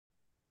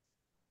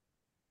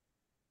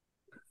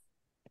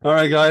All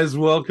right, guys,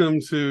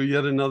 welcome to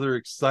yet another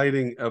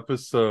exciting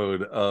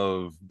episode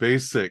of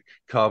Basic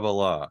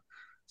Kabbalah.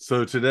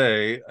 So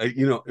today,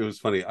 it was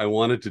funny. I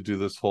wanted to do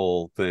this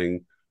whole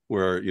thing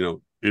where,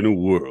 in a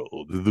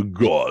world, the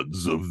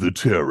gods of the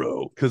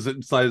tarot, because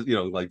it's like,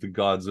 like the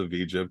gods of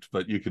Egypt,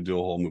 but you could do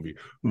a whole movie,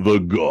 the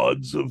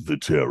gods of the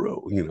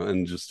tarot,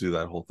 and just do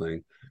that whole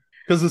thing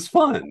because it's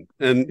fun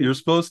and you're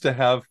supposed to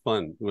have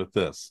fun with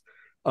this.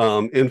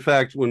 In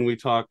fact, when we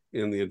talk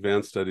in the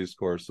advanced studies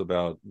course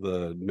about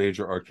the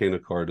major arcana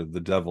card of the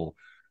devil,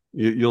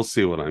 you'll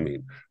see what I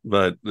mean.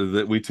 But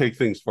that we take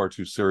things far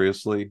too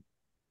seriously,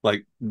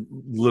 like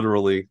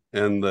literally,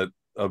 and that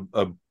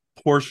a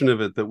portion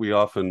of it that we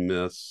often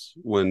miss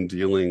when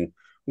dealing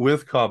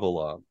with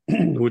Kabbalah,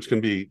 which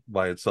can be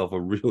by itself a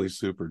really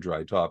super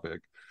dry topic,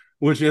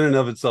 which in and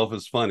of itself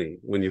is funny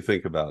when you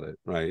think about it,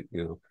 right?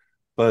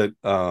 But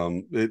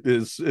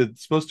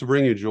it's supposed to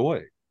bring you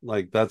joy.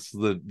 Like that's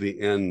the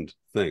end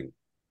thing.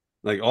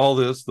 Like all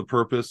this, the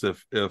purpose,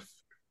 if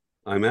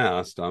I'm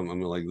asked, I'm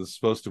like, this is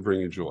supposed to bring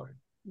you joy,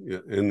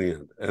 in the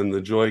end. And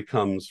the joy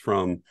comes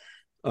from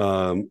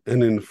an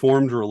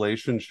informed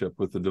relationship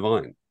with the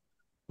divine.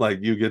 Like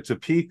you get to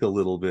peek a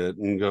little bit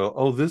and go,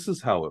 oh, this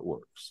is how it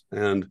works.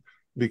 And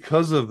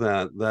because of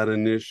that, that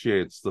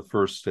initiates the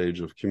first stage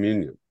of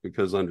communion,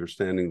 because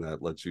understanding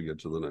that lets you get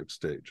to the next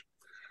stage,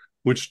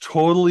 which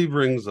totally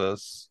brings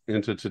us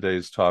into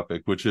today's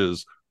topic, which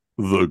is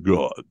the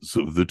gods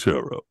of the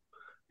tarot.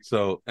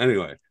 So,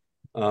 anyway,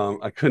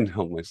 I couldn't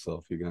help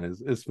myself, you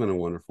guys. It's been a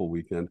wonderful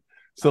weekend.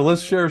 So,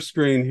 let's share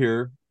screen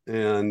here.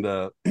 And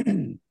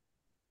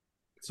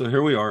so,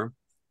 here we are.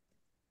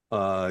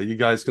 You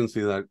guys can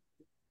see that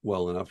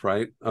well enough,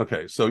 right?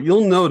 Okay. So,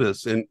 you'll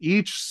notice in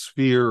each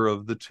sphere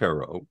of the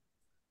tarot,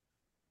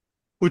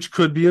 which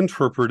could be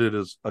interpreted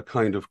as a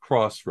kind of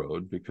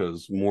crossroad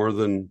because more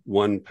than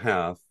one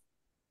path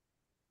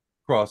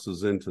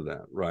crosses into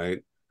that,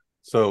 right?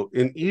 So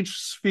in each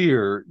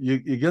sphere, you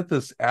get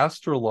this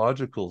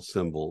astrological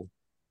symbol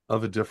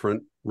of a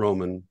different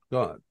Roman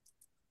god.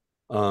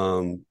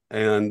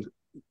 And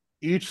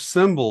each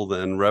symbol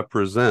then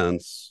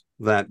represents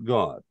that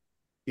god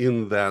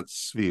in that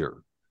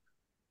sphere.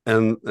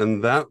 And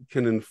that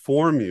can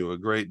inform you a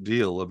great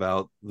deal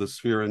about the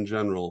sphere in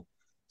general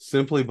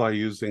simply by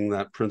using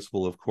that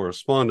principle of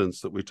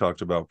correspondence that we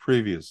talked about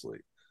previously.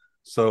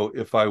 So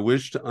if I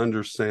wish to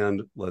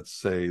understand, let's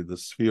say, the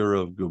sphere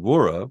of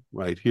Gabora,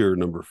 right here,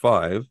 number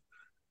 5,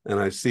 and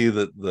I see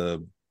that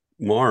the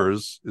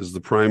Mars is the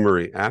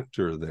primary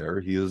actor there,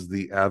 he is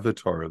the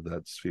avatar of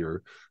that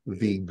sphere,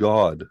 the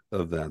god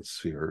of that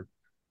sphere,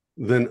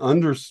 then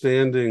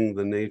understanding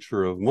the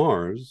nature of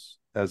Mars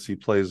as he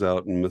plays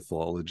out in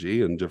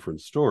mythology and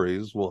different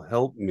stories will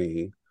help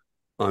me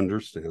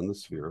understand the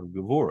sphere of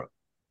Gabora.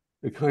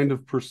 It kind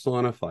of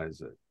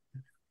personifies it.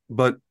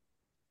 But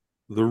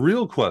the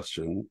real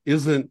question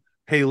isn't,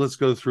 hey, let's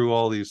go through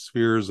all these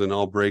spheres and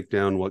I'll break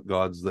down what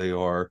gods they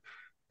are,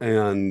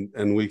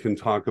 and we can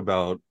talk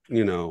about,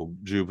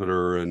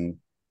 Jupiter and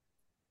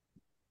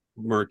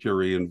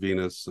Mercury and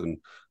Venus and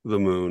the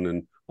moon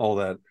and all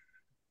that.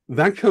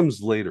 That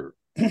comes later.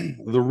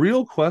 The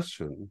real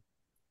question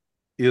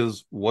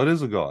is, what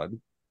is a god?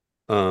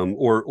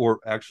 Or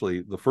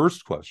actually the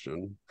first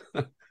question,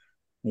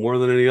 more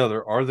than any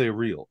other, are they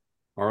real?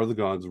 Are the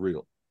gods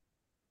real?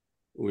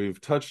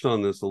 We've touched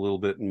on this a little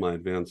bit in my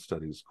advanced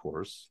studies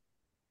course,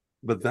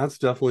 but that's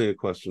definitely a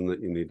question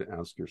that you need to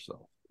ask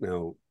yourself.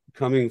 Now,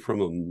 coming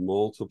from a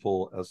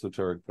multiple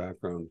esoteric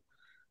background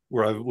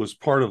where I was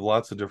part of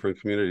lots of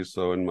different communities,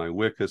 so in my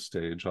Wicca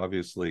stage,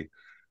 obviously,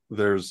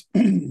 there's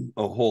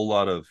a whole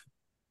lot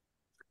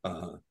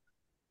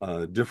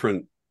of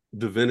different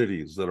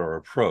divinities that are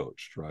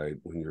approached, right,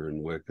 when you're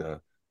in Wicca.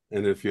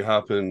 And if you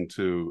happen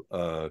to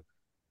uh,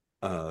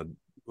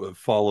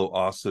 follow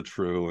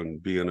Asatru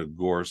and be in a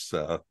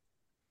Gorseth,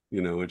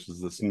 which is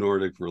this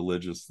Nordic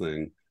religious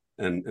thing,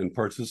 and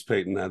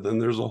participate in that, then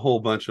there's a whole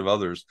bunch of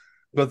others.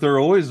 But they're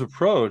always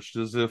approached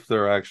as if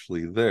they're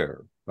actually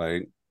there,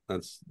 right?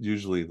 That's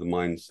usually the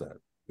mindset,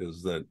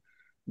 is that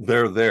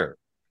they're there.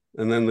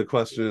 And then the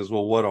question is,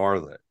 well, what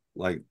are they?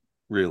 Like,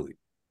 really?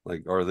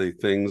 Like, are they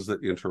things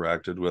that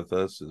interacted with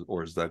us,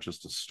 or is that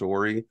just a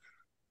story?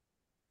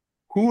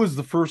 Who was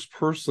the first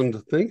person to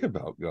think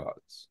about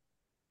gods?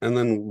 And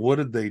then what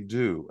did they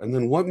do? And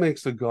then what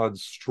makes a god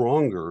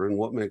stronger and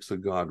what makes a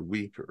god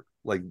weaker?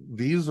 Like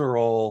these are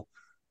all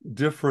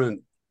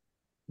different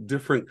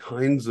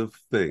kinds of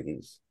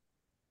things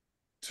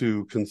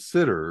to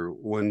consider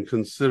when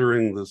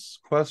considering this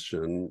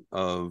question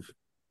of,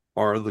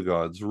 are the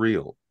gods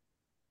real?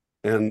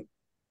 And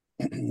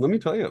let me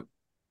tell you,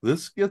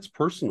 this gets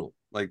personal.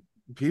 Like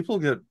people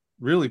get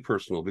really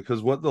personal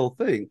because what they'll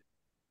think,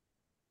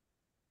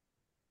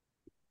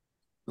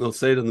 they'll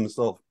say to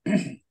themselves,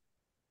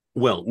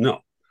 well,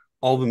 no,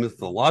 all the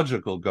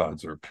mythological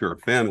gods are pure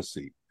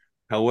fantasy.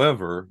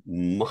 However,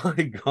 my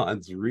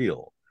God's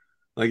real.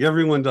 Like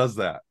everyone does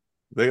that.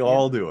 They Yeah.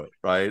 all do it,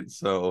 right?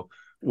 So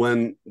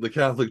when the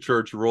Catholic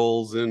Church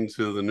rolls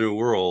into the New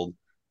World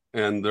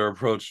and they're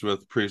approached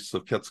with priests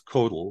of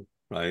Quetzalcoatl,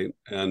 right?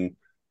 And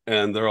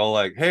And they're all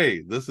like,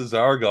 hey, this is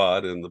our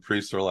God. And the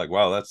priests are like,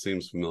 wow, that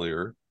seems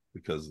familiar,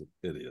 because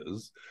it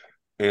is.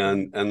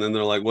 And then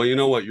they're like, well, you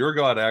know what? Your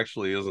God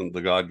actually isn't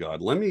the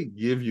God. Let me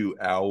give you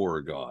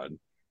our God,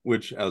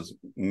 which has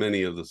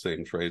many of the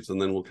same traits, and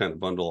then we'll kind of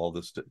bundle all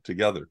this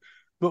together.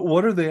 But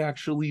what are they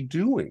actually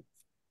doing?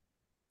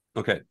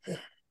 Okay.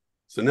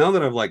 So now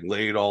that I've like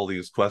laid all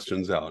these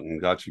questions out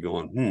and got you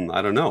going,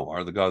 I don't know.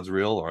 Are the gods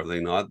real? Are they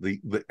not?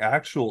 The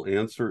actual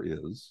answer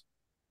is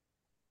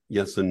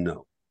yes and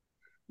no.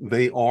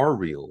 They are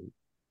real,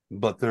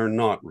 but they're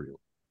not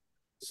real.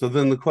 So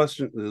then the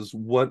question is,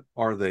 what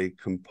are they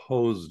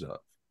composed of?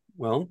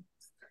 Well,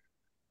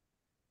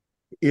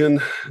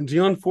 in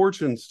Dion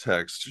Fortune's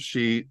text,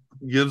 she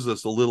gives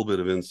us a little bit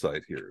of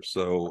insight here.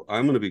 So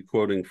I'm going to be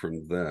quoting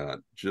from that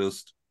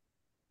just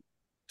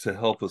to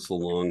help us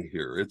along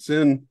here. It's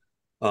in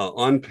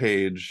on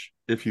page,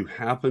 if you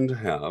happen to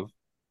have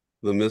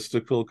the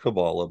Mystical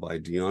Qabalah by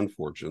Dion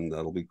Fortune,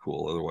 that'll be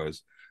cool.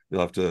 Otherwise, you'll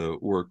have to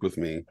work with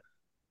me.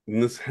 In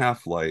this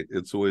half light,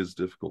 it's always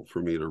difficult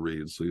for me to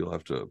read, so you'll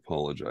have to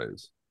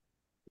apologize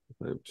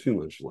if I have too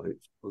much light.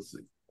 Let's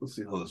see. Let's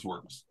see how this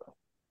works.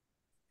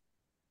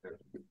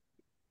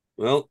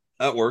 Well,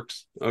 that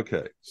works.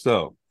 Okay,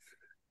 so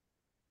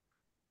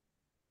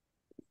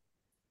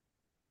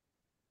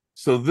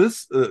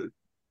this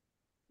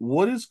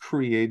what is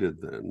created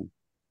then?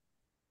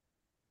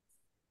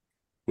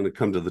 I'm going to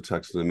come to the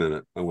text in a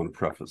minute. I want to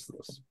preface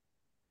this.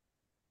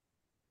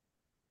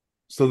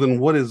 So then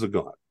what is a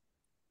god?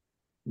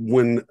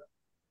 When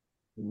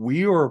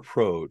we are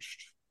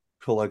approached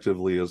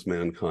collectively as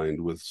mankind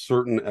with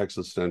certain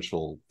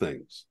existential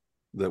things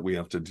that we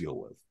have to deal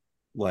with,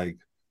 like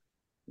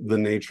the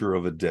nature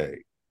of a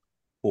day,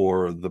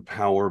 or the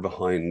power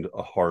behind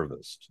a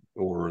harvest,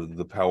 or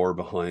the power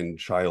behind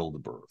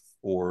childbirth,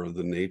 or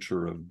the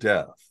nature of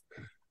death.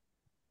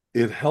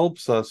 It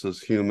helps us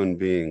as human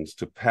beings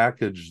to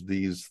package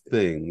these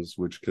things,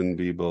 which can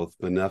be both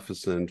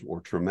beneficent or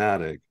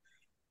traumatic,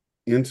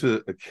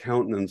 into a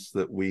countenance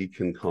that we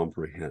can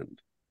comprehend.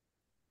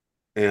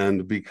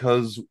 And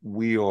because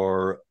we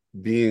are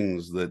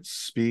beings that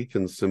speak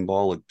in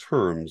symbolic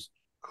terms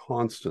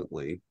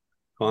constantly,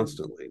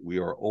 we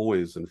are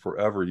always and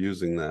forever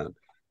using that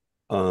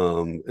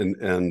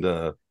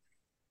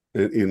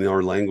in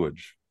our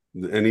language.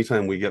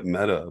 Anytime we get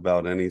meta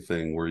about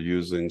anything, we're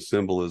using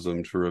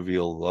symbolism to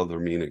reveal other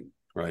meaning,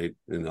 right?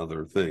 In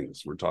other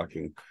things. We're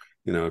talking,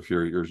 if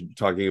you're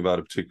talking about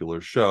a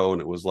particular show and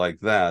it was like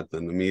that,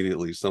 then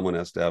immediately someone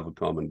has to have a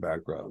common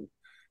background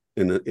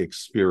in an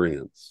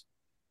experience.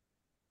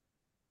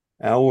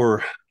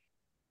 Our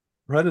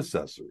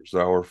predecessors,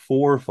 our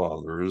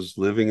forefathers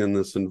living in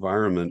this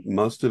environment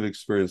must have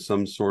experienced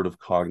some sort of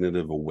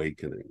cognitive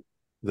awakening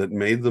that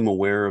made them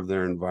aware of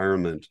their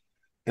environment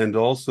and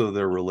also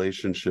their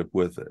relationship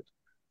with it.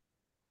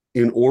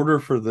 In order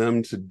for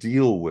them to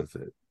deal with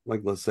it,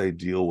 like let's say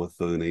deal with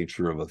the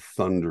nature of a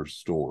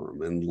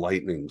thunderstorm and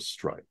lightning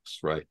strikes,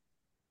 right?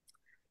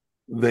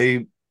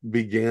 They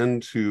began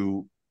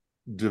to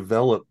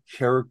develop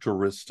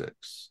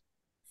characteristics,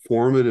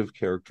 formative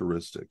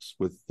characteristics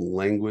with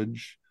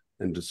language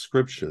and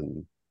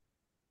description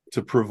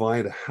to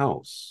provide a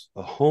house,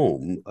 a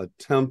home, a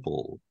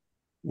temple,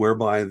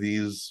 whereby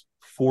these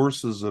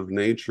forces of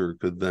nature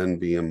could then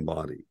be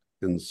embodied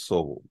in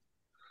soul.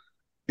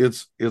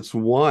 It's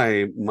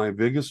why my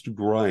biggest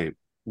gripe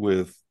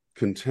with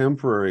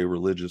contemporary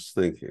religious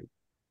thinking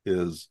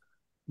is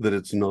that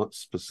it's not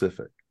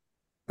specific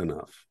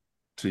enough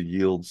to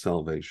yield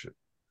salvation.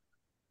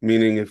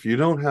 Meaning, if you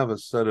don't have a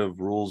set of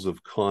rules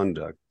of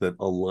conduct that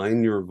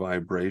align your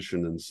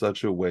vibration in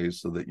such a way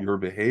so that your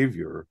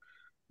behavior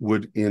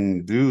would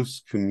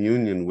induce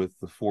communion with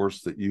the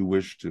force that you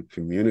wish to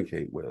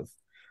communicate with.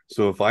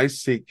 So if I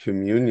seek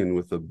communion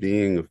with a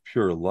being of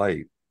pure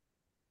light,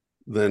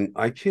 then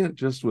I can't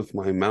just with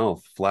my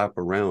mouth flap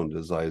around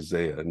as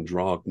Isaiah and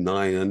draw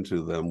nigh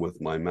unto them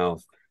with my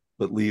mouth,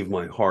 but leave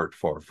my heart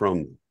far from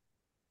them.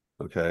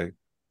 Okay?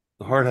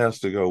 The heart has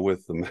to go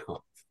with the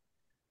mouth.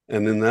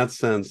 And in that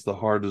sense, the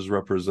heart is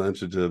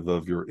representative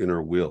of your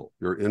inner will,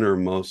 your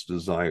innermost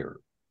desire.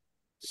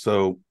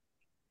 So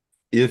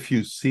if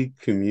you seek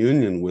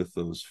communion with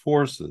those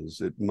forces,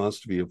 it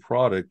must be a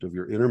product of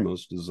your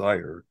innermost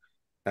desire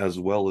as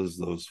well as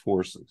those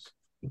forces.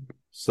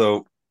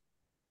 So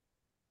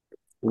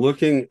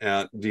looking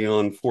at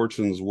Dion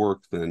Fortune's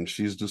work, then,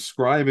 she's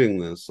describing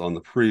this on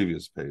the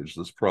previous page,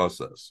 this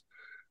process.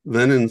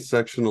 Then in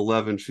section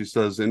 11, she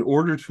says, in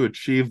order to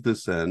achieve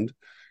this end,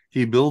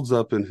 he builds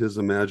up in his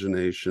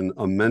imagination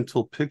a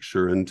mental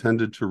picture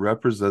intended to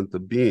represent the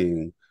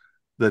being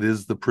that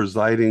is the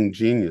presiding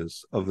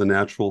genius of the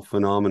natural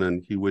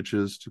phenomenon he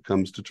wishes to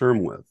come to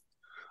term with.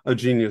 A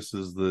genius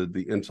is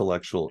the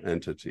intellectual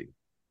entity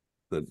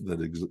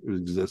that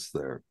exists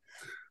there.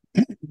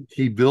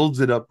 He builds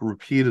it up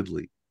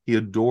repeatedly. He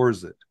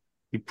adores it.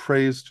 He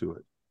prays to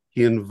it.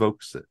 He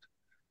invokes it.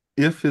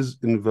 If his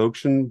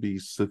invocation be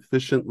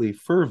sufficiently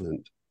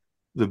fervent,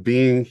 the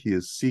being he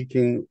is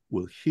seeking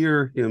will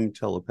hear him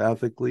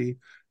telepathically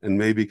and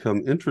may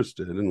become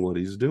interested in what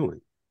he's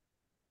doing.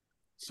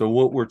 So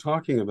what we're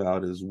talking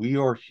about is we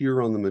are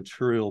here on the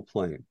material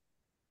plane.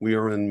 We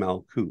are in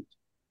Malkut,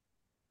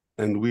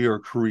 and we are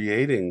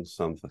creating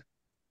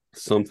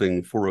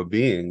something for a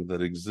being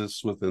that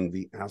exists within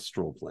the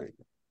astral plane,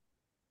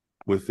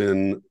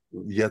 within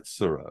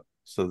Yetzirah.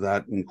 So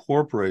that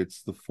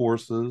incorporates the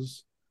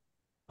forces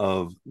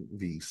of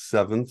the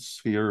seventh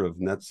sphere of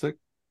Netzik,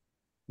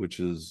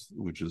 which is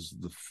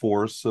the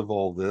force of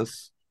all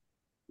this,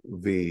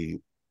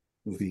 the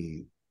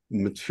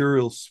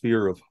material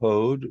sphere of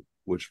Hod,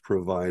 which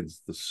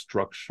provides the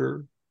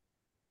structure,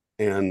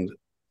 and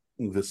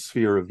the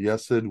sphere of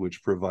Yesod,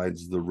 which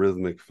provides the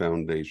rhythmic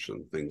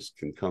foundation. Things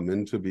can come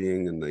into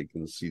being and they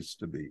can cease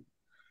to be.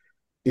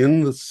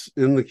 In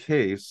the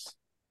case,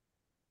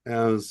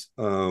 as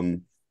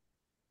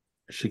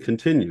she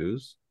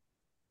continues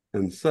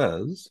and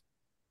says,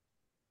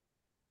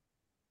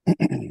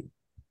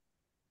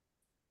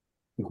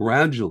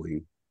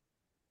 gradually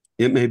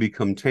it may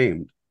become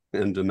tamed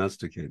and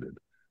domesticated.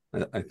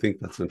 I think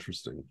that's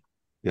interesting,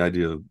 the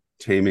idea of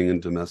taming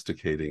and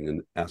domesticating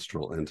an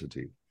astral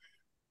entity.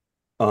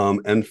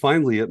 And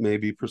finally, it may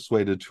be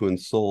persuaded to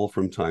ensoul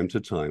from time to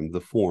time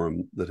the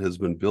form that has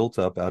been built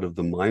up out of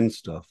the mind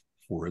stuff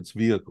for its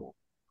vehicle.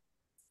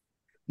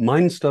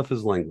 Mind stuff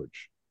is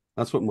language.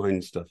 That's what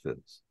mind stuff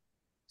is.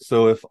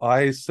 So if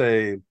I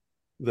say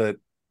that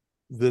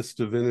this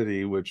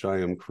divinity which I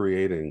am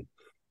creating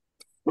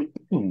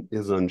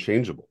is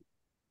unchangeable,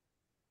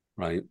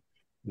 right?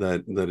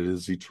 That it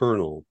is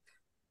eternal.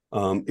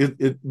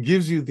 It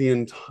gives you the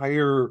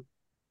entire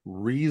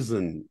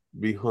reason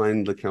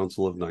behind the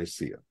Council of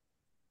Nicaea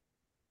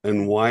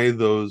and why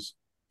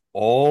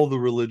all the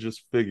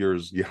religious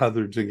figures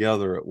gathered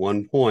together at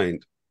one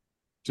point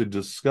to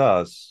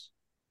discuss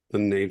the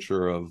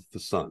nature of the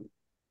Son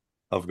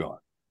of God,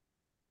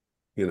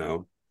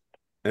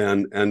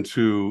 and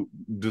to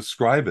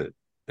describe it.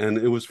 And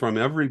it was from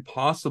every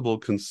possible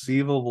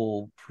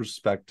conceivable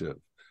perspective.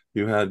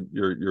 You had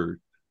your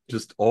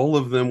just all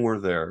of them were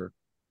there.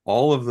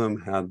 All of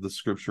them had the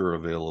scripture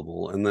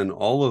available, and then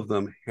all of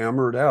them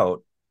hammered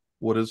out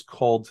what is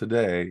called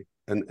today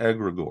an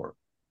egregore,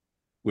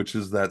 which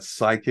is that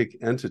psychic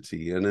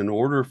entity. And in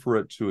order for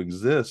it to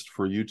exist,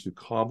 for you to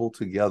cobble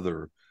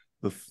together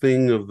the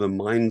thing of the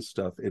mind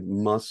stuff, it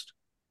must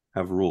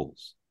have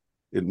rules.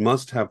 It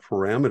must have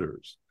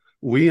parameters.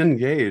 We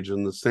engage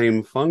in the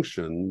same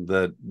function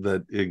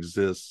that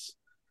exists,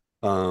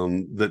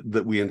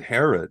 that we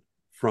inherit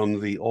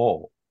from the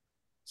all.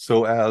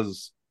 So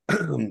as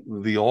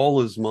the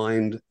all is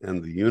mind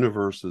and the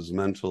universe is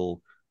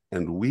mental,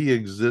 and we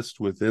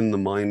exist within the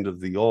mind of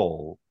the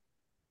all,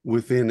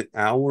 within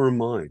our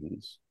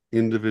minds,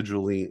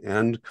 individually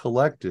and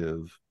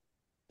collective,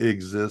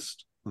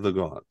 exist the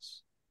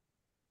gods.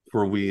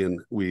 For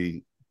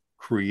we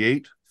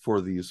create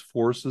for these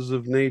forces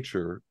of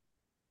nature,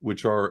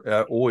 which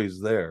are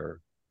always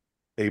there,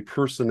 a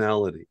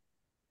personality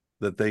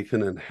that they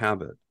can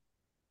inhabit.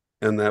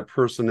 And that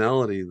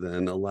personality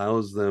then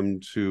allows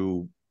them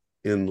to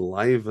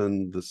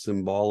enliven the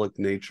symbolic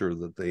nature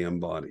that they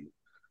embody,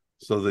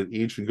 so that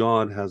each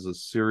god has a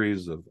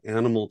series of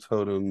animal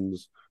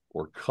totems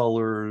or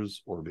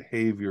colors or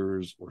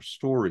behaviors or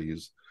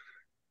stories.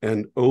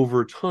 And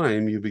over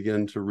time, you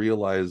begin to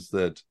realize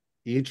that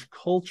each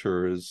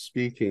culture is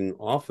speaking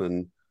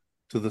often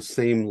to the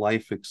same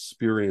life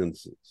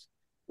experiences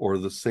or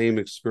the same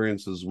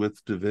experiences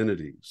with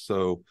divinity.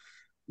 So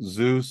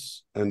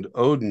Zeus and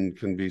Odin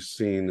can be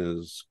seen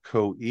as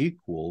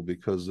co-equal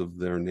because of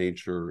their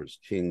nature as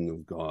king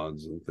of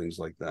gods and things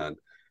like that,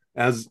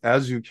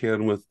 as you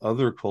can with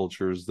other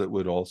cultures that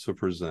would also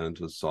present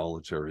a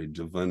solitary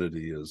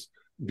divinity as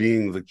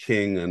being the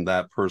king and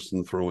that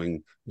person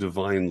throwing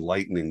divine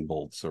lightning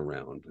bolts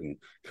around and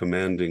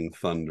commanding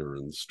thunder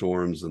and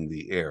storms in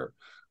the air.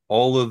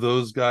 All of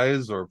those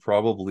guys are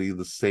probably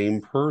the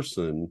same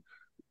person,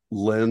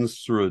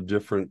 lensed through a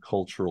different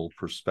cultural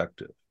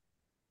perspective.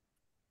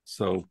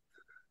 So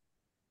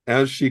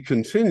as she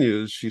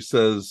continues, she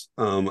says,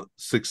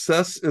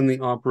 success in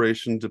the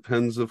operation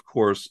depends, of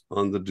course,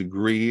 on the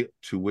degree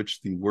to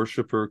which the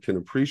worshiper can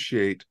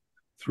appreciate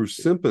through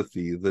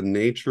sympathy the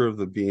nature of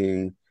the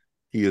being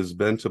he is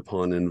bent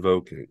upon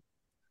invoking.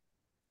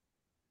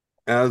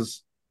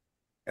 As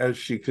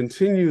she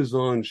continues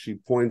on, she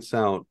points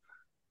out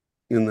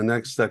in the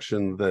next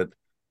section that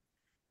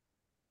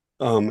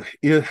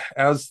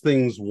as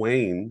things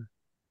wane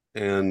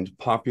and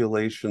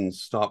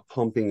populations stop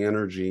pumping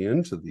energy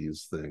into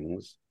these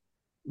things,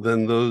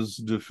 then those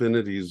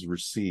divinities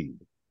recede.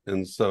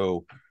 And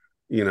so,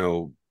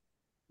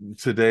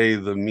 today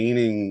the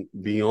meaning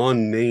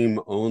beyond name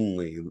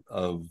only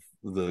of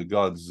the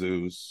god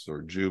Zeus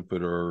or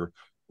Jupiter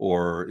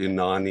or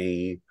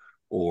Inanni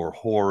or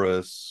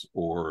Horus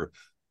or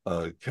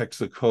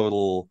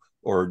Quetzalcoatl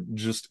or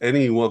just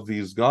any of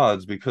these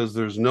gods, because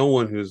there's no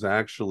one who's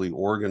actually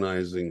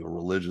organizing a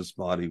religious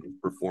body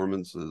with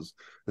performances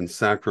and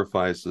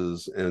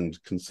sacrifices and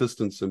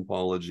consistent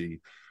symbology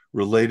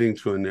relating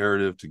to a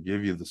narrative to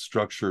give you the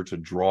structure to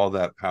draw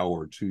that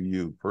power to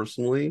you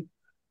personally.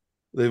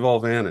 they've all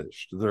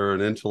vanished. They're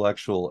an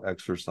intellectual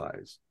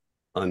exercise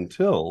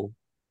until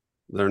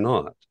they're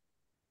not.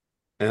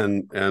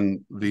 And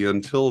the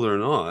until they're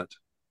not,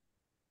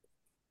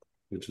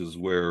 which is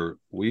where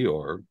we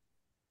are,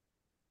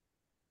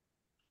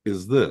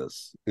 is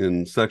this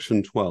in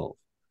section 12.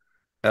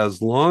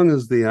 As long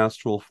as the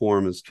astral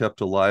form is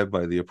kept alive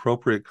by the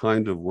appropriate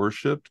kind of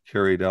worship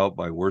carried out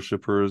by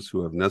worshipers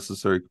who have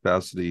necessary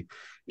capacity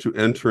to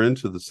enter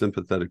into the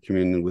sympathetic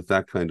communion with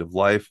that kind of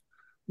life,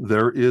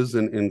 there is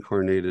an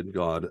incarnated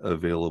God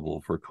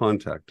available for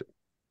contacting.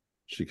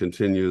 She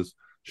continues,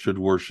 should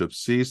worship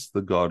cease,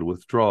 the God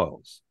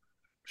withdraws.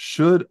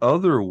 Should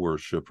other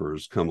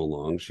worshipers come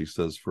along, she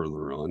says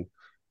further on,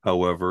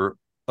 however,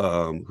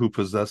 who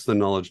possess the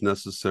knowledge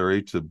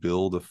necessary to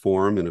build a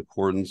form in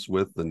accordance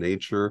with the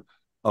nature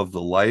of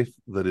the life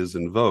that is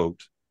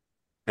invoked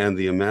and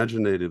the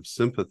imaginative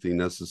sympathy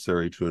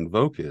necessary to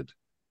invoke it,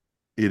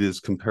 it is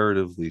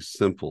comparatively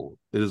simple.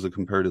 It is a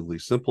comparatively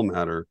simple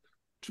matter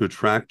to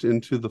attract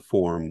into the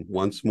form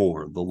once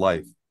more the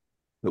life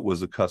that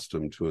was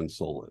accustomed to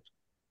ensoul it.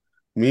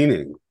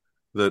 Meaning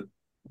that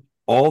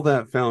all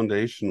that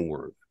foundation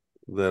work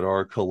that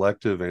our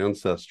collective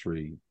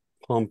ancestry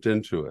pumped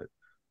into it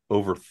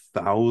over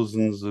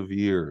thousands of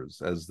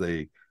years as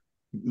they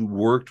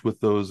worked with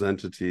those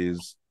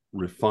entities,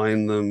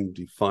 refined them,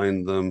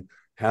 defined them,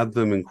 had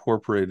them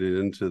incorporated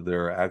into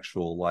their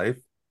actual life,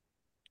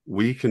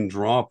 we can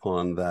draw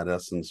upon that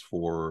essence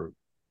for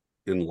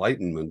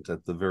enlightenment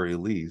at the very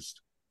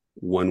least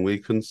when we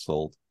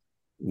consult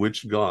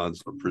which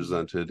gods are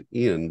presented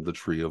in the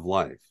tree of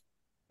life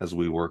as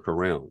we work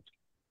around.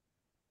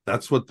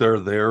 That's what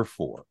they're there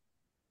for.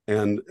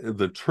 And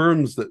the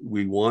terms that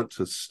we want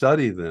to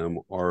study them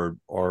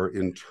are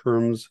in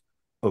terms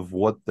of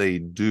what they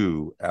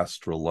do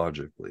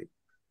astrologically.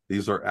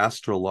 These are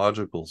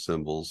astrological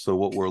symbols. So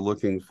what we're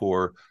looking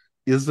for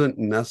isn't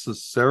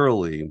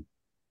necessarily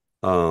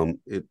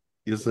it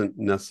isn't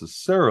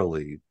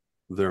necessarily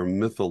their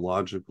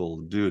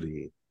mythological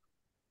duty,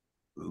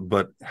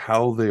 but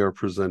how they are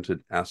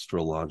presented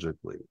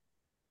astrologically,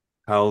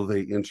 how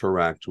they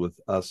interact with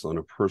us on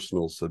a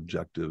personal,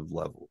 subjective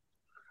level.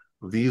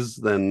 These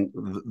then,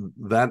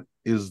 that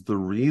is the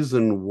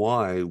reason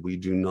why we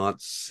do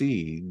not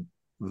see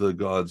the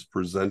gods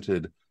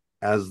presented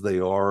as they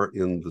are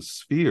in the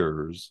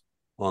spheres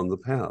on the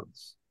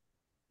paths,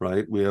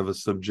 right? We have a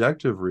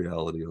subjective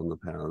reality on the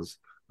paths,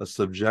 a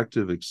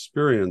subjective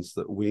experience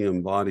that we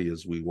embody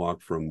as we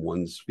walk from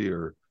one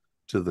sphere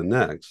to the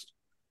next.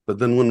 But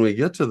then when we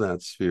get to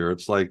that sphere,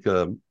 it's like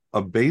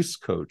a base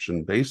coach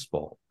in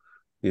baseball.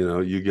 You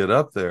know, you get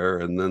up there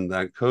and then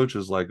that coach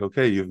is like,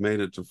 okay, you've made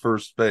it to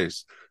first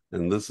base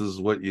and this is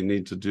what you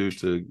need to do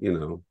to, you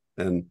know,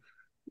 and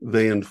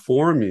they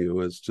inform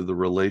you as to the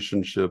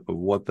relationship of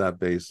what that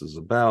base is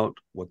about,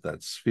 what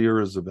that sphere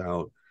is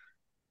about,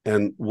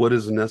 and what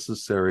is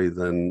necessary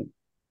then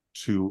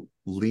to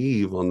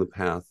leave on the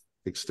path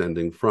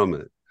extending from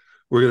it.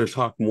 We're going to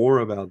talk more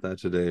about that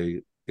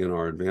today in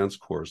our advanced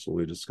course when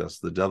we discuss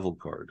the devil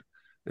card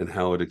and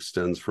how it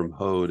extends from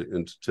Hod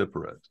into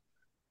Tipperet.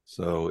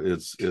 So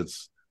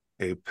it's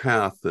a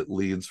path that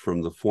leads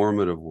from the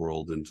formative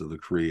world into the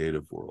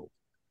creative world.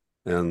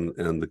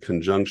 And the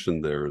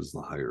conjunction there is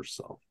the higher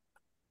self.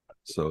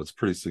 So it's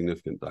pretty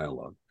significant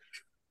dialogue.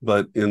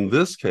 But in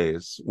this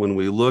case, when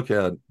we look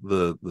at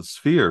the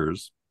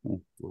spheres, a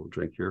little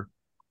drink here.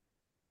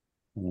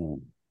 Oh,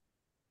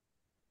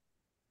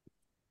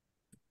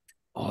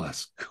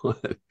 that's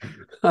good.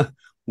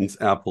 It's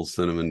apple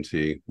cinnamon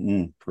tea.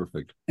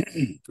 Perfect.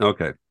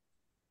 Okay.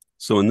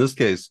 So in this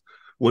case,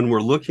 when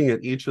we're looking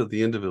at each of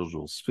the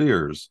individual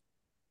spheres,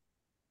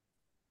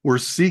 we're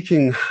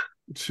seeking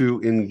to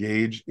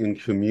engage in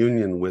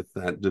communion with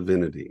that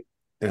divinity.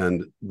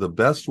 And the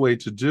best way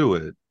to do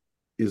it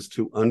is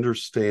to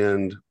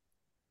understand,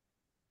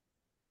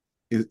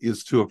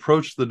 is to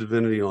approach the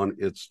divinity on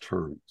its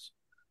terms.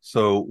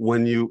 So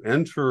when you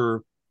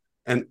enter,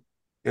 and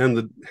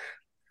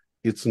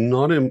it's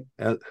not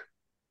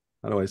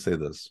how do I say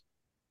this?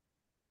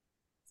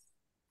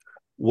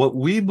 What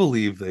we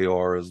believe they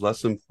are is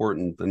less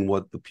important than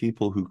what the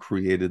people who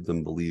created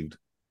them believed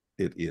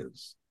it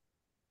is.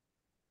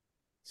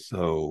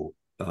 So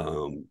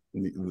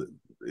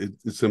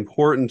it's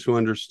important to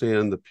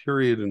understand the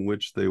period in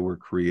which they were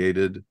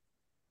created,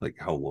 like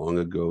how long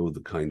ago,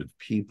 the kind of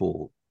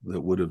people that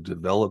would have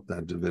developed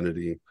that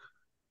divinity,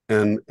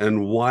 and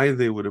why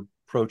they would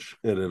approach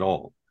it at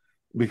all.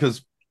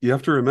 Because you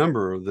have to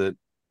remember that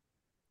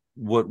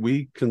what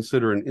we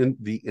consider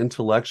the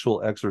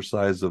intellectual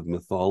exercise of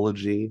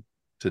mythology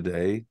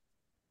today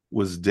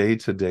was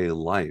day-to-day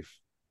life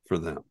for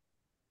them,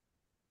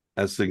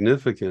 as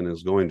significant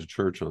as going to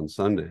church on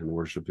Sunday and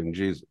worshiping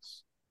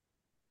Jesus,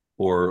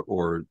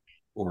 or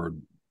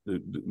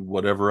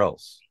whatever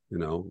else, you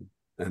know,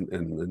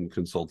 and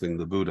consulting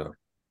the Buddha,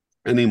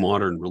 any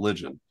modern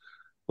religion.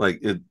 Like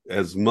it,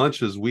 as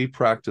much as we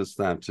practice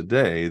that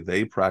today,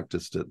 they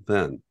practiced it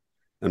then,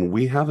 and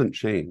we haven't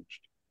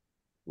changed.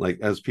 Like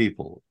as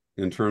people,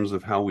 in terms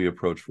of how we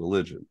approach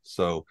religion.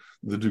 So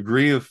the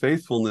degree of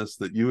faithfulness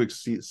that you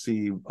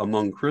see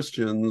among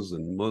Christians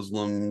and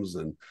Muslims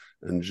and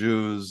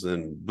Jews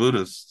and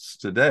Buddhists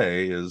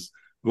today is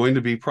going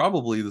to be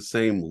probably the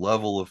same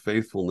level of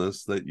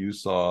faithfulness that you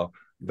saw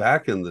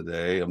back in the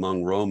day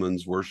among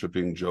Romans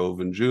worshiping Jove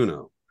and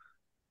Juno,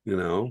 you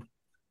know.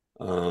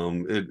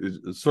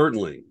 It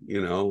certainly,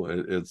 you know,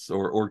 it's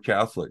or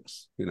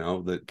Catholics, you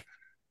know, that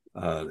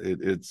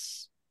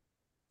it's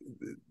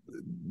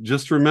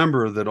just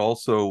remember that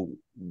also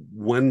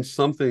when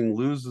something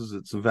loses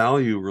its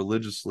value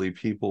religiously,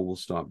 people will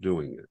stop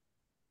doing it.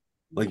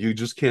 Like you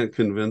just can't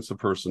convince a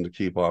person to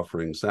keep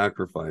offering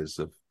sacrifice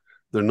if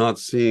they're not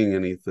seeing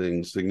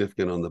anything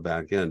significant on the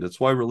back end. It's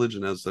why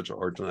religion has such a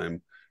hard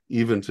time,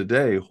 even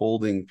today,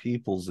 holding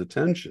people's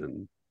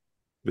attention,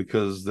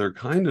 because they're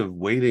kind of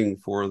waiting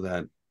for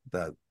that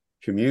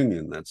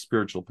communion, that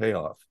spiritual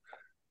payoff.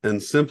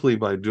 And simply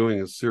by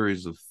doing a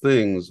series of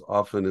things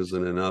often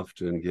isn't enough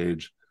to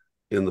engage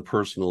in the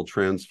personal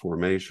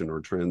transformation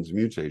or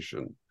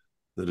transmutation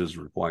that is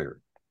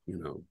required, you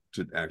know,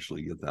 to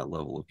actually get that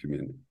level of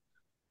communion.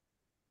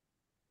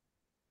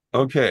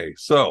 Okay,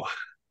 so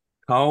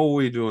how are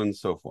we doing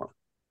so far?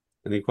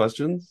 Any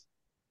questions?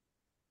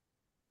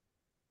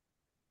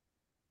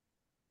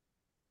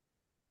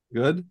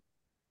 Good?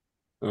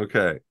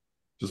 Okay.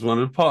 Just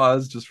wanted to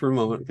pause just for a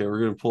moment. Okay, we're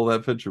going to pull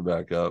that picture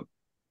back up.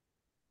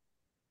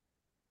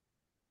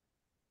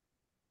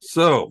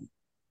 So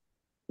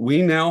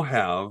we now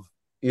have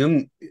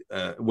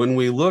when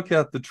we look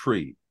at the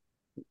tree,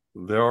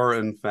 there are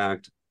in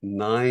fact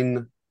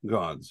 9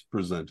 gods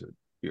presented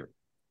here,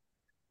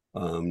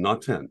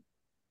 not 10.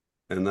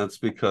 And that's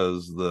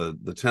because the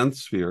 10th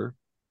sphere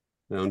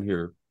down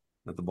here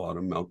at the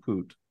bottom,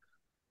 Malkut,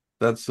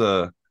 that's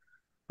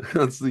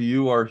that's the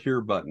 "you are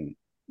here" button,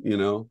 you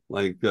know,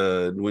 like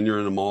when you're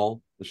in a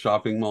mall, a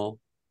shopping mall,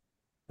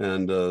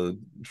 and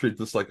treat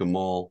this like a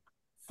mall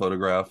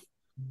photograph.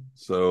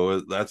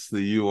 So that's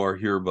the "you are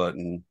here"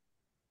 button.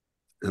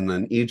 And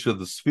then each of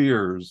the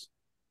spheres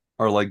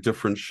are like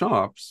different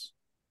shops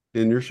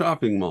in your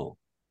shopping mall.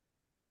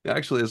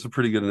 Actually, it's a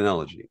pretty good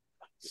analogy.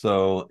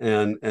 So,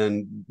 and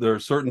there are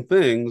certain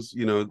things,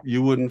 you know,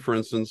 you wouldn't, for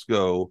instance,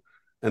 go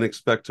and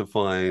expect to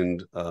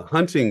find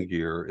hunting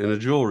gear in a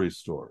jewelry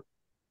store,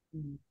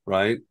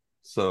 right?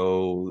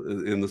 So,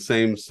 in the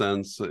same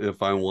sense,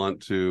 if I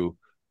want to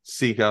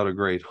seek out a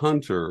great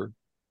hunter,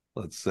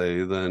 let's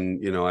say, then,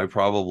 you know, I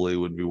probably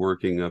would be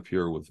working up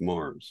here with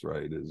Mars,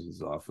 right?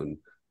 Is often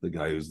the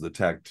guy who's the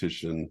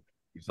tactician.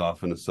 He's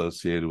often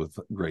associated with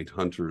great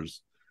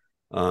hunters.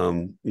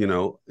 You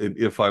know,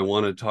 if I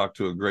want to talk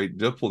to a great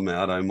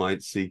diplomat, I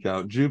might seek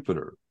out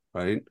Jupiter,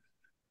 right?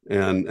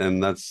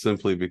 And that's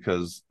simply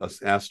because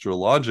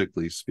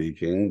astrologically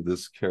speaking,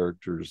 this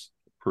character's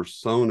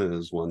persona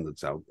is one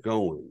that's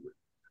outgoing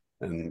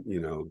and, you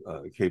know,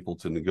 capable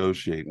to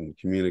negotiate and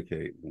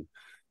communicate. And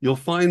you'll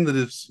find that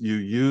if you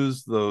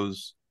use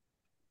those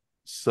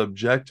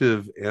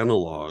subjective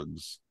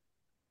analogs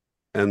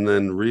and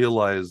then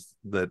realize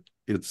that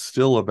it's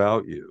still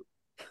about you,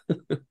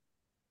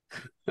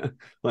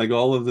 like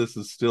all of this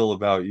is still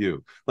about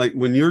you. Like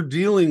when you're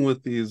dealing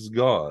with these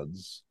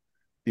gods,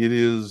 it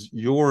is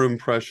your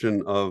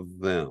impression of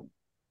them.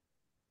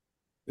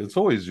 It's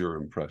always your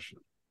impression.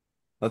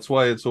 That's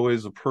why it's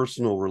always a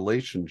personal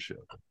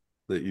relationship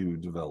that you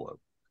develop,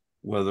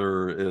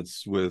 whether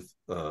it's with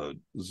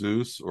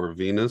Zeus or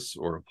Venus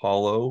or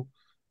Apollo,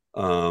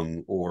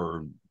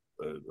 or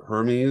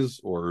Hermes,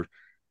 or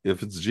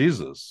if it's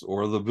Jesus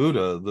or the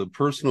Buddha. The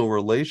personal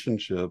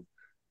relationship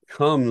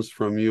comes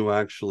from you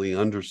actually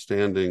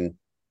understanding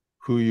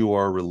who you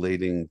are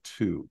relating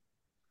to.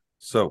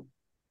 So,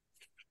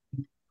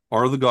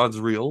 are the gods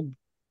real?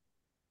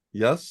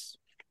 Yes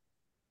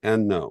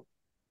and no.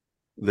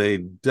 They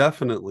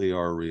definitely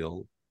are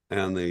real,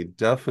 and they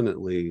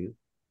definitely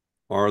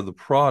are the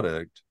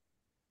product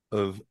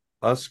of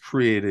us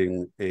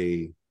creating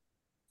a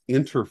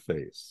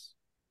interface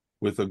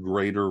with a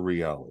greater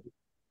reality.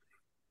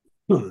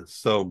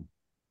 So,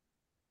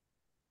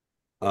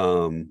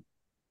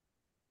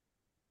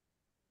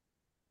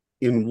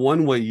 in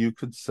one way, you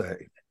could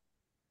say,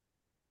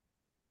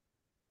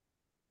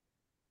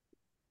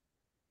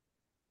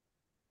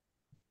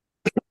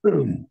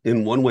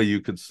 in one way,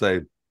 you could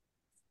say,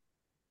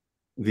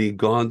 the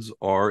gods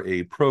are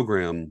a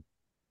program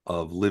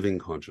of living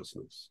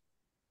consciousness.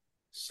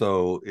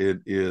 So it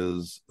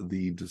is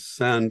the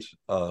descent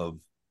of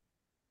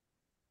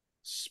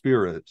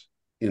spirit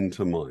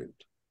into mind,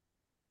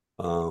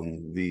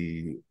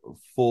 the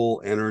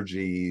full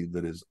energy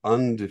that is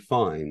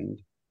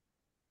undefined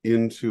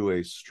into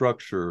a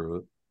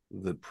structure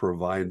that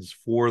provides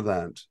for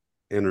that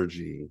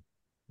energy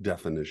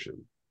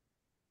definition.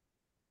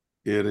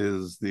 It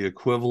is the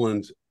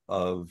equivalent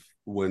of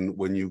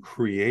when you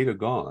create a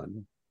god.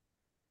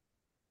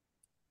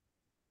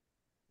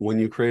 When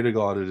you create a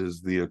god, it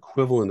is the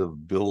equivalent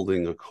of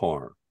building a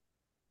car.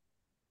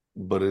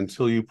 But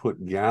until you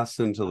put gas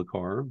into the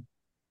car,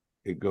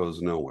 it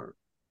goes nowhere.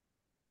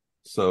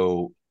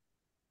 So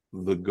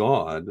the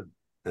god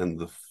and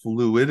the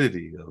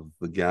fluidity of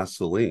the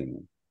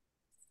gasoline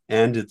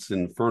and its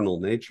infernal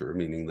nature,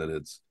 meaning that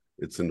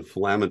it's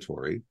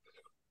inflammatory,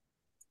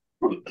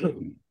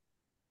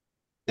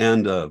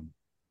 and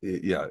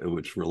yeah,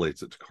 which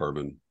relates it to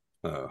carbon,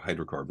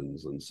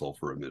 hydrocarbons and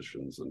sulfur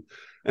emissions. And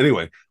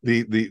anyway,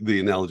 the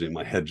analogy in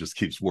my head just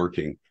keeps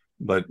working.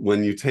 But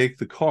when you take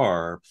the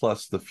car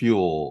plus the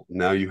fuel,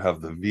 now you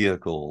have the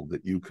vehicle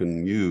that you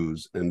can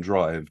use and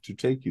drive to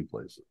take you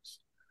places.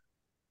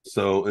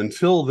 So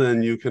until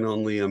then, you can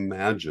only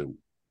imagine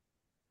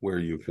where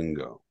you can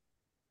go,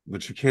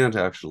 but you can't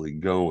actually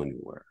go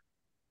anywhere.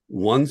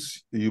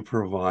 Once you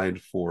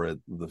provide for it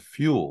the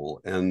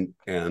fuel,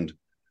 and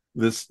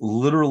this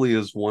literally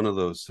is one of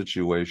those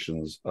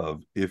situations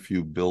of if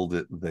you build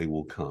it, they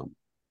will come.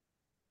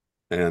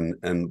 And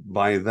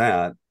by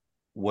that,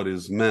 what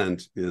is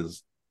meant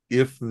is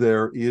if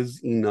there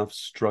is enough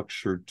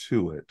structure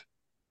to it,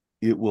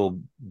 it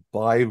will,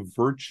 by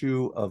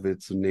virtue of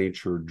its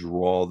nature,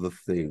 draw the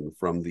thing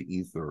from the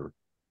ether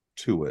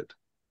to it,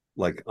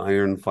 like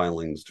iron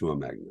filings to a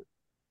magnet.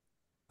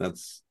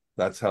 That's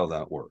how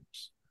that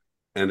works.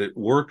 And it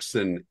works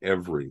in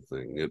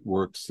everything. It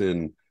works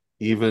in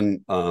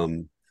even,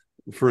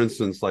 for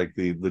instance, like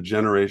the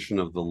generation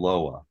of the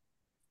Loa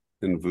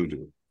in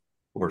Voodoo,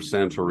 or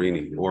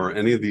Santorini, or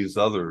any of these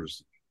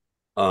others.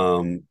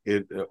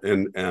 It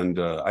and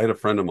I had a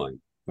friend of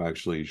mine who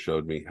actually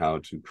showed me how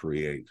to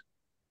create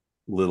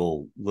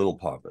little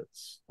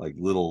puppets, like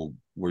little,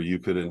 where you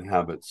could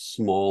inhabit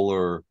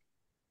smaller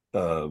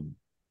uh,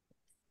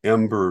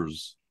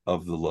 embers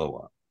of the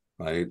Loa,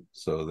 right?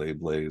 So they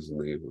blaze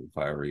and they are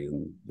fiery,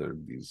 and they're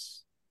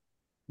these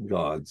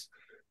gods,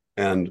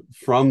 and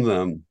from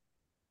them,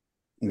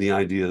 the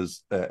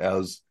ideas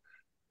as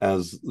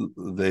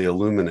they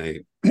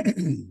illuminate,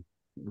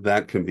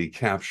 that can be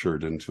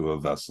captured into a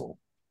vessel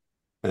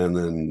and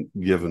then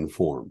given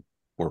form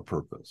or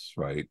purpose,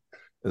 right?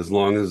 As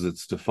long as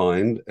it's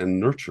defined and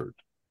nurtured.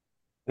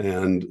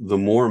 And the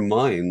more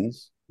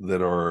minds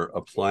that are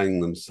applying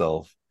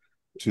themselves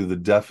to the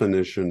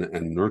definition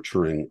and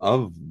nurturing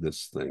of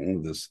this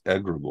thing, this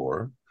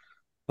egregore,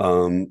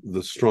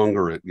 the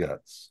stronger it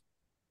gets.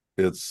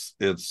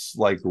 It's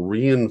like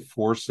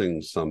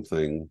reinforcing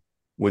something.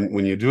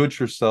 When you do it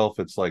yourself,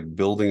 it's like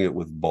building it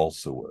with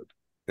balsa wood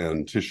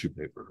and tissue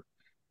paper,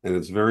 and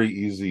it's very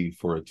easy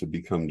for it to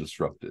become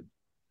disrupted.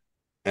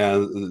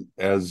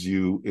 As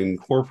you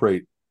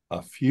incorporate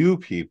a few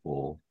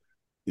people,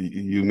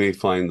 you may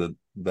find that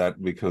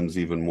that becomes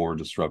even more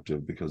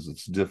disruptive, because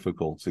it's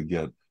difficult to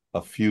get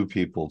a few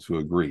people to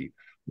agree.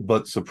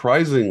 But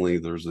surprisingly,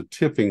 there's a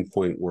tipping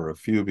point where a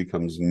few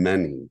becomes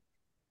many.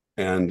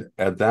 And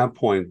at that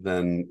point,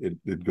 then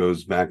it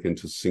goes back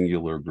into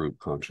singular group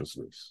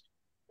consciousness.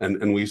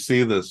 And we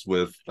see this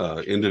with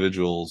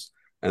individuals,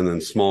 and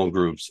then small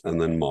groups, and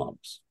then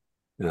mobs.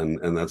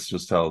 And that's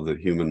just how the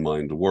human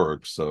mind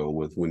works. So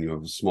when you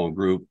have a small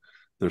group,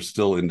 there's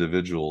still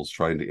individuals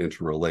trying to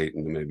interrelate,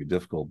 and it may be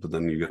difficult. But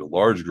then you get a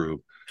large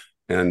group,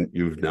 and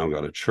you've now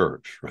got a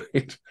church,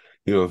 right?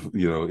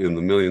 In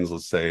the millions,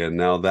 let's say, and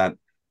now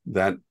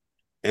that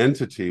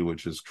entity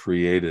which is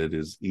created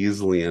is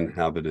easily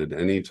inhabited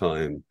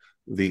anytime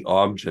the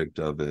object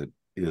of it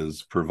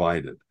is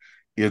provided.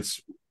 It's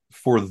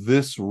for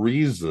this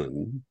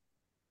reason,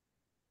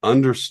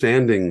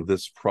 understanding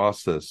this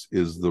process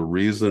is the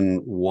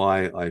reason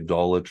why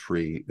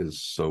idolatry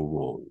is so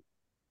wrong.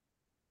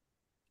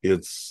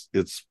 It's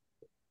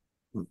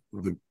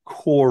the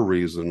core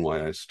reason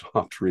why I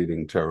stopped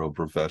reading tarot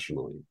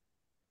professionally,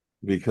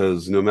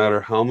 because no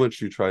matter how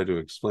much you try to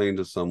explain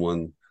to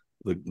someone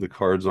the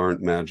cards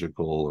aren't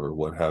magical or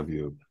what have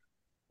you,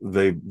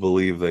 they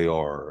believe they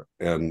are,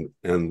 and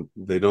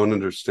they don't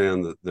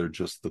understand that they're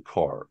just the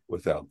car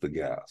without the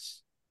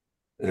gas,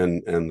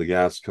 and the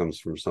gas comes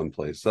from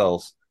someplace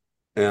else.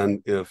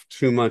 And if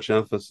too much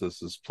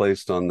emphasis is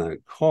placed on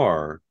that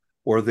car,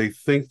 or they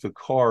think the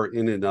car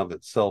in and of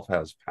itself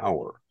has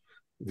power,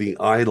 the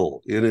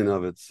idol in and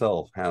of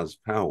itself has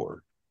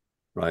power,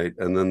 right?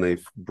 And then they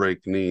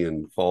break knee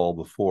and fall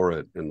before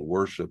it and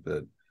worship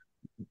it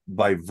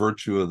by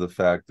virtue of the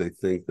fact they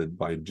think that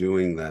by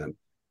doing that,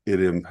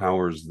 it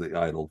empowers the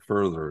idol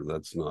further.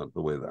 That's not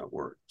the way that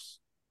works.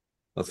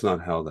 That's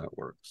not how that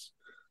works.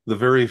 The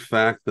very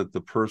fact that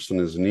the person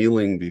is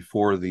kneeling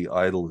before the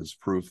idol is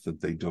proof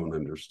that they don't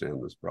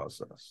understand this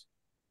process,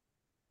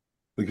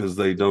 because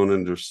they don't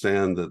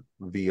understand that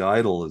the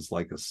idol is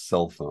like a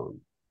cell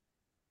phone.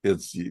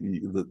 It's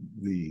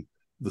the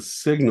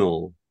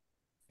signal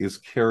is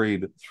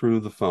carried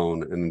through the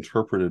phone and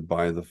interpreted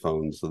by the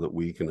phone so that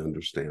we can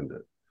understand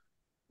it.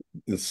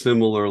 And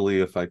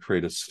similarly, if I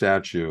create a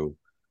statue,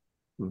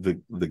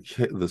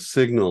 the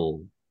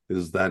signal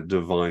is that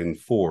divine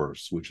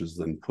force, which is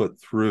then put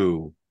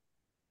through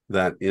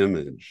that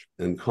image,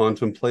 and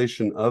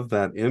contemplation of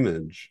that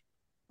image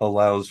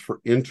allows for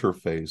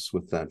interface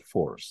with that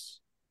force,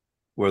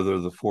 whether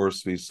the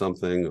force be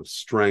something of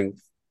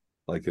strength,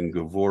 like in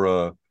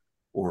Gevura,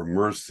 or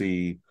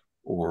mercy,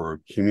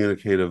 or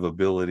communicative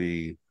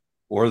ability,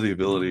 or the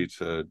ability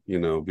to,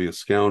 be a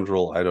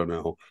scoundrel. I don't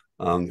know.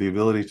 the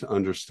ability to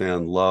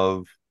understand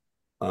love.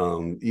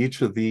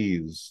 Each of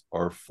these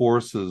are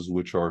forces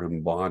which are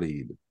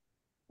embodied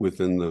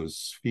within those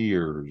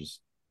spheres,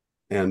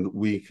 and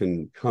we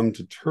can come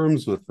to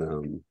terms with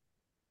them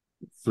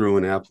through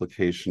an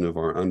application of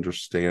our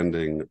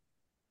understanding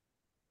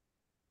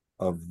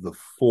of the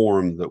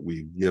form that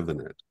we've given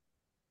it.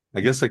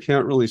 I guess I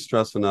can't really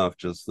stress enough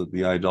just that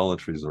the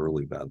idolatry is a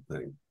really bad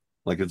thing.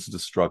 Like, it's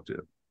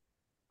destructive.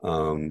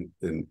 And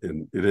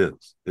it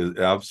is. It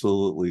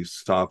absolutely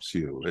stops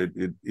you.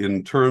 It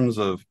in terms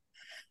of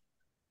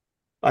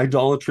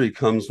idolatry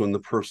comes when the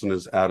person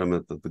is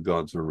adamant that the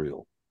gods are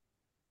real,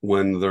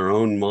 when their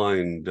own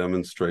mind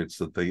demonstrates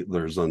that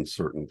there's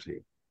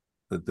uncertainty,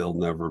 that they'll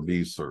never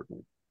be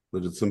certain,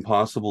 that it's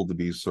impossible to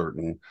be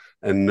certain,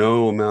 and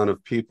no amount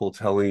of people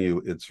telling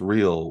you it's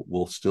real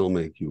will still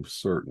make you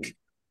certain,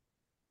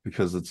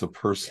 because it's a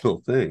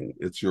personal thing.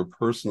 It's your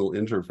personal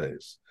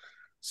interface.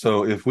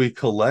 So if we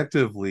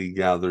collectively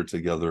gather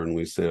together and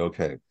we say,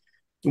 okay,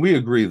 we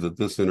agree that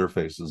this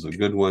interface is a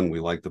good one.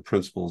 We like the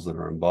principles that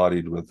are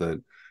embodied with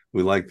it.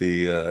 We like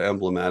the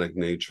emblematic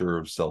nature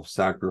of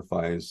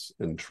self-sacrifice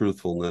and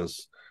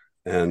truthfulness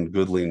and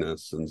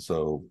goodliness. And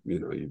so,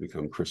 you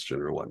become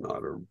Christian or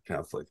whatnot, or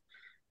Catholic.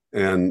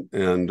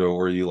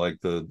 Or you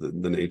like the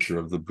nature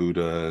of the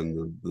Buddha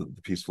and the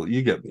peaceful,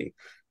 you get me.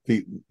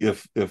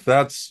 If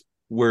that's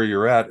where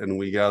you're at and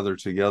we gather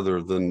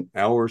together, then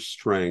our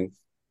strength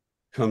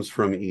comes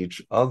from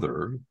each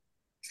other,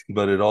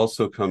 but it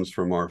also comes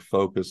from our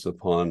focus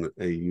upon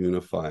a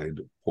unified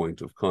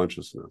point of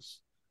consciousness,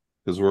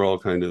 because we're all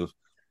kind of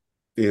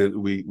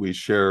we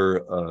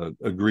share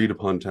agreed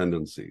upon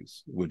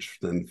tendencies, which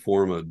then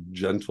form a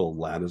gentle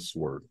lattice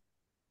work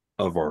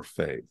of our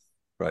faith,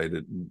 right?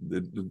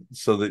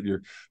 So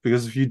that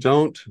because if you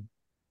don't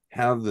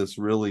have this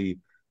really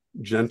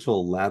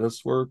gentle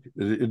lattice work,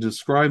 it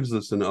describes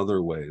this in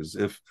other ways.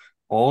 If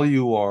all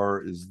you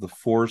are is the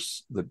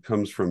force that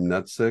comes from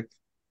Netzik,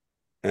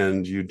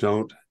 and you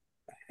don't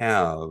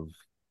have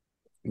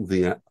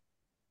the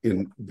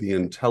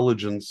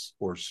intelligence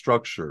or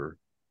structure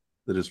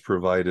that is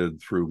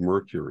provided through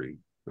Mercury,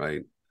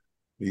 right?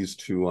 These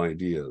two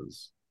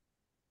ideas,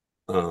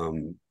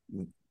 then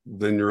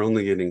you're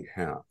only getting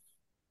half.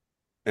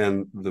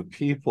 And the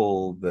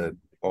people that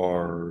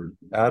are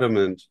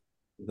adamant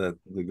that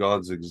the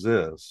gods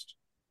exist,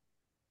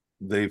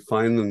 they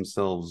find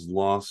themselves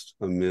lost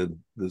amid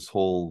this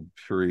whole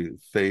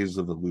phase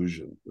of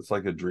illusion. It's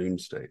like a dream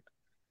state,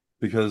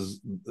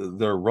 because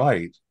they're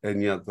right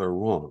and yet they're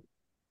wrong,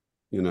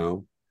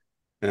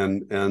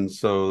 and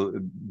so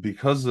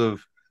because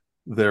of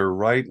their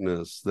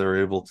rightness,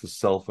 they're able to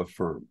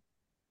self-affirm,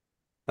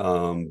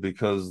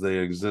 because they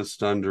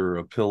exist under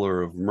a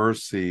pillar of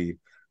mercy.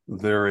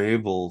 They're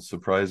able,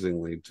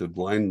 surprisingly, to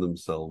blind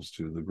themselves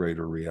to the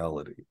greater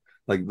reality.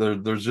 Like,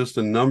 there's just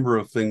a number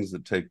of things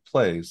that take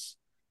place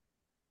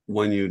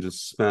when you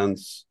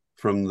dispense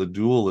from the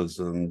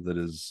dualism that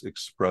is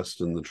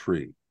expressed in the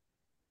tree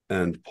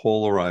and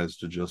polarize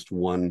to just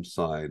one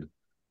side,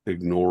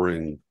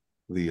 ignoring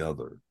the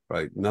other,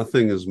 right?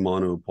 Nothing is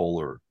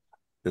monopolar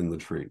in the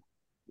tree.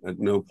 At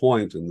no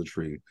point in the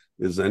tree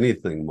is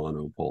anything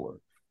monopolar.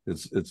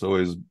 It's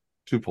always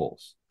two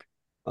poles,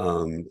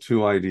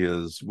 two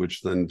ideas,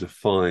 which then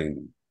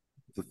define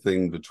the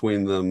thing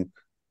between them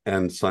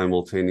and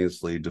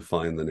simultaneously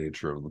define the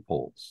nature of the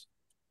poles.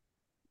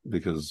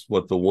 Because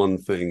what the one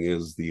thing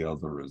is, the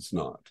other is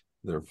not.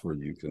 Therefore,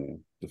 you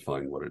can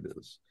define what it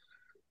is.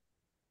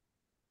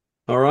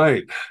 All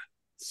right.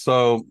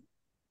 So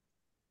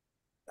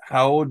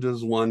how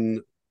does one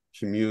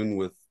commune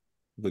with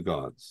the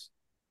gods?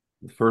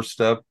 The first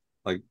step,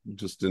 like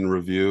just in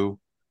review,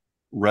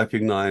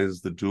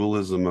 recognize the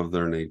dualism of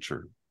their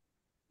nature.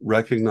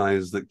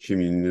 Recognize that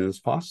communion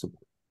is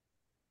possible.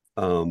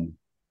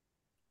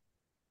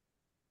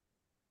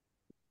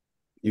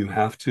 You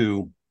have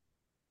to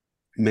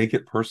make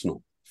it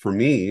personal. For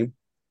me,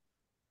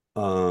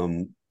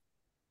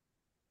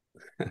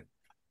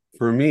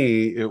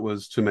 it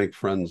was to make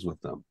friends with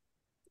them.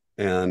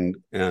 And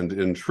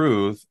in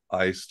truth,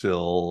 I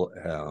still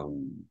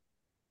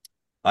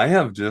I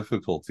have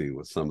difficulty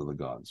with some of the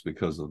gods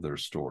because of their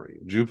story.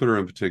 Jupiter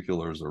in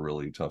particular is a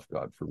really tough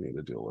god for me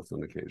to deal with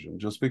on occasion,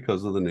 just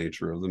because of the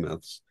nature of the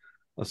myths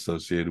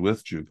associated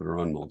with Jupiter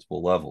on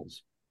multiple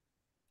levels.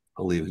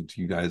 I'll leave it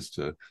to you guys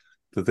to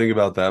think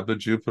about that, but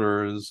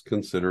Jupiter is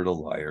considered a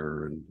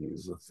liar, and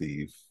he's a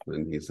thief,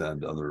 and he's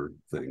had other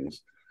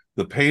things.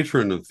 The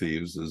patron of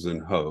thieves is in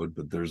Hode,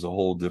 but there's a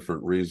whole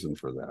different reason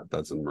for that.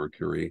 That's in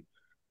Mercury.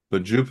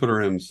 But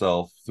Jupiter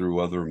himself, through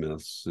other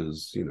myths,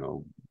 is,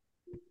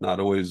 not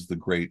always the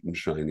great and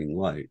shining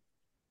light.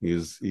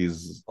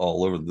 He's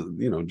all over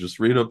the, just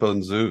read up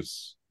on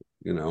Zeus.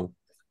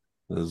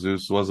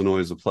 Zeus wasn't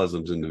always a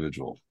pleasant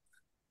individual.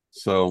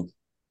 So,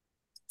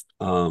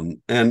 and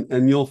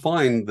you'll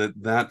find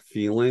that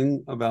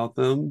feeling about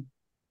them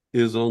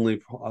is only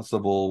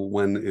possible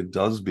when it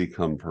does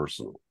become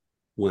personal.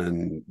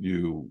 When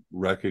you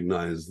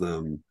recognize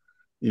them,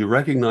 you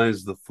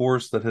recognize the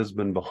force that has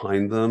been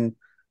behind them,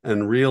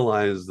 and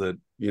realize that,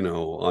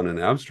 on an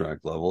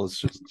abstract level, it's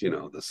just,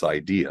 this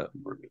idea.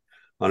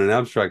 On an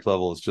abstract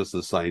level, it's just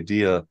this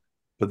idea.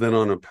 But then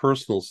on a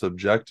personal,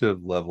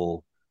 subjective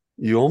level,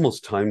 you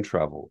almost time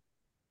travel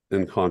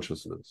in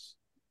consciousness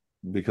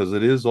because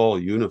it is all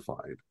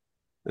unified.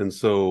 And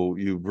so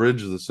you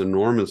bridge this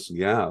enormous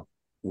gap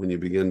when you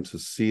begin to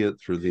see it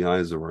through the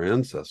eyes of our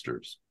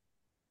ancestors.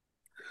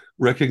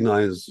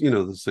 Recognize,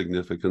 the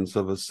significance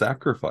of a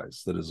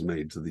sacrifice that is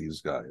made to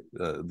these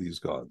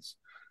gods.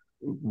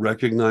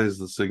 Recognize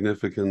the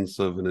significance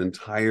of an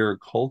entire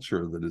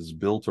culture that is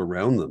built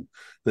around them,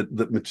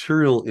 that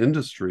material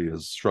industry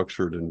is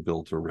structured and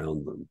built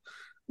around them.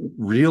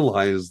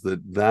 Realize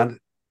that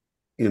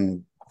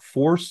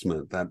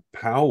enforcement, that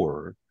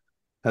power,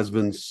 has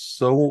been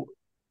so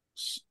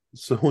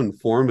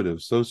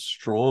informative, so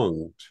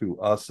strong to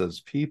us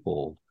as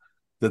people,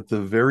 that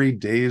the very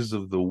days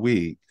of the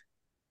week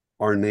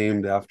are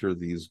named after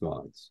these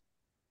gods.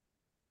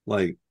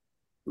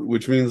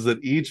 Which means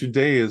that each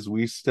day as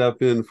we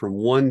step in from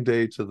one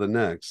day to the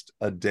next,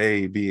 a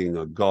day being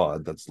a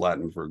god, that's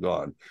Latin for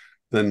God,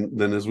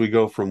 then as we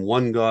go from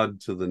one god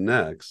to the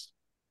next,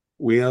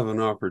 we have an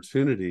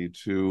opportunity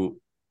to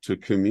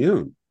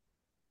commune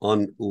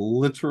on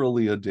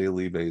literally a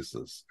daily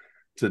basis,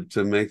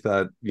 to make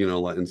that,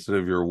 instead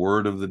of your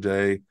word of the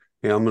day,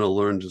 hey, I'm going to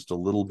learn just a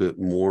little bit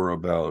more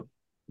about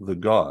the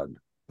God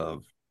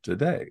of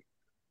today.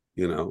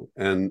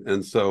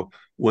 And so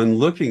when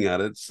looking at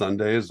it,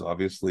 Sunday is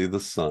obviously the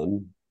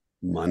sun,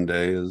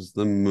 Monday is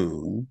the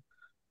moon,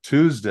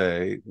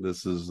 Tuesday,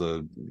 this is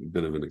a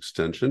bit of an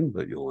extension,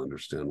 but you'll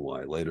understand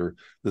why later.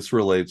 This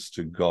relates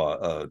to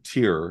God,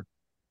 Tyr,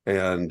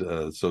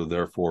 and so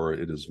therefore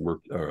it is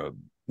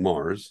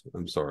Mars.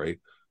 I'm sorry.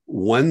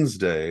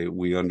 Wednesday,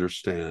 we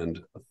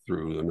understand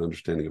through an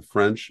understanding of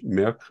French,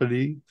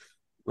 Mercredi,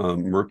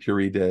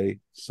 Mercury Day.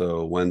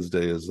 So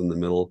Wednesday is in the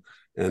middle.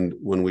 And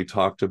when we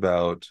talked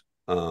about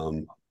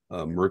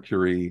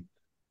Mercury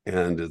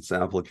and its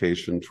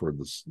application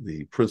toward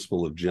the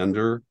principle of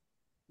gender,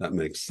 that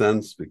makes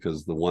sense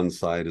because the one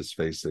side is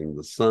facing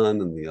the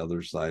sun and the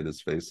other side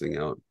is facing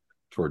out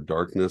toward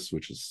darkness,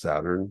 which is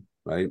Saturn,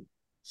 right?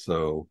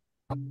 So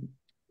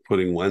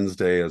putting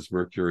Wednesday as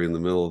Mercury in the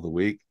middle of the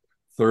week.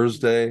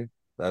 Thursday,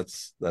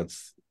 that's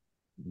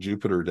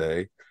Jupiter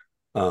Day,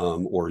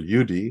 or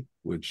Udi,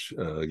 which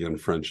again,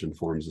 French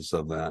informs us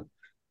of that.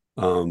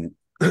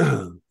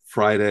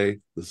 Friday,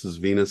 this is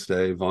Venus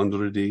Day,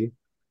 Vendredi,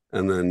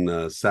 and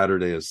then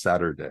Saturday is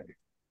Saturn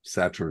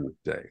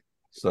Day.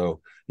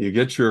 So you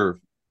get your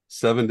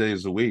 7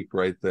 days a week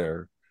right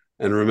there.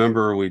 And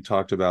remember, we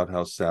talked about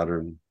how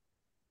Saturn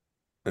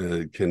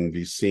can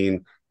be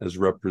seen as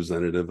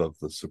representative of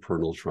the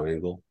supernal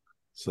triangle.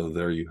 So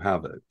there you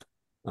have it.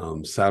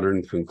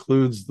 Saturn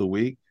concludes the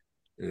week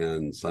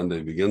and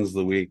Sunday begins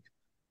the week,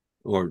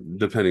 or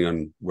depending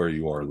on where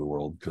you are in the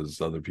world, because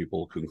other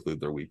people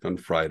conclude their week on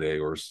Friday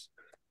or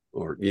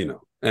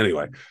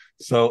anyway.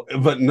 So,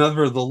 but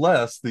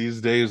nevertheless, these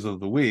days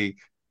of the week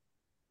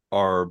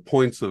are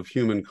points of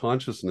human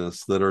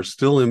consciousness that are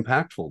still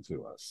impactful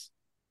to us.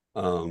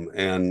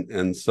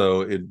 And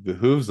so it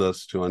behooves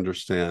us to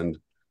understand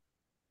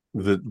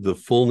the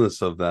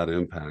fullness of that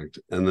impact,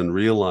 and then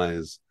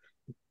realize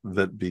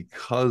that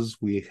because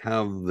we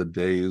have the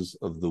days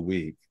of the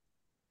week,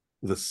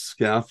 the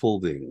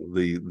scaffolding,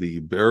 the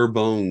bare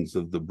bones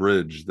of the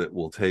bridge that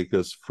will take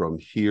us from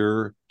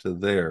here to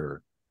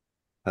there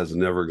has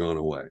never gone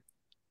away.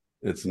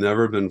 It's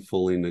never been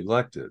fully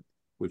neglected,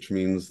 which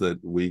means that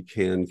we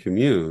can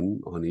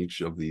commune on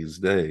each of these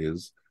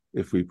days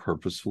if we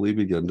purposefully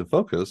begin to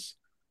focus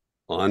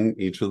on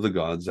each of the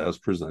gods as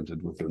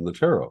presented within the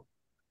tarot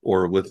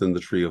or within the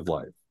tree of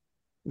life.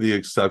 The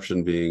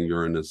exception being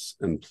Uranus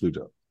and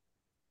Pluto,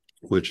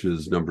 which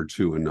is number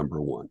 2 and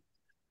number 1.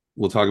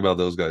 We'll talk about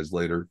those guys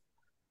later.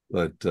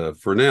 But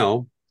for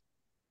now,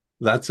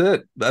 that's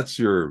it. That's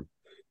your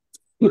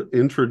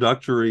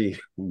introductory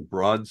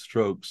broad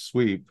stroke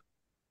sweep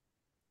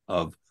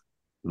of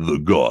the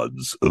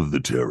gods of the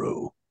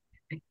tarot.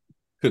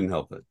 Couldn't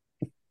help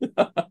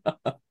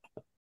it.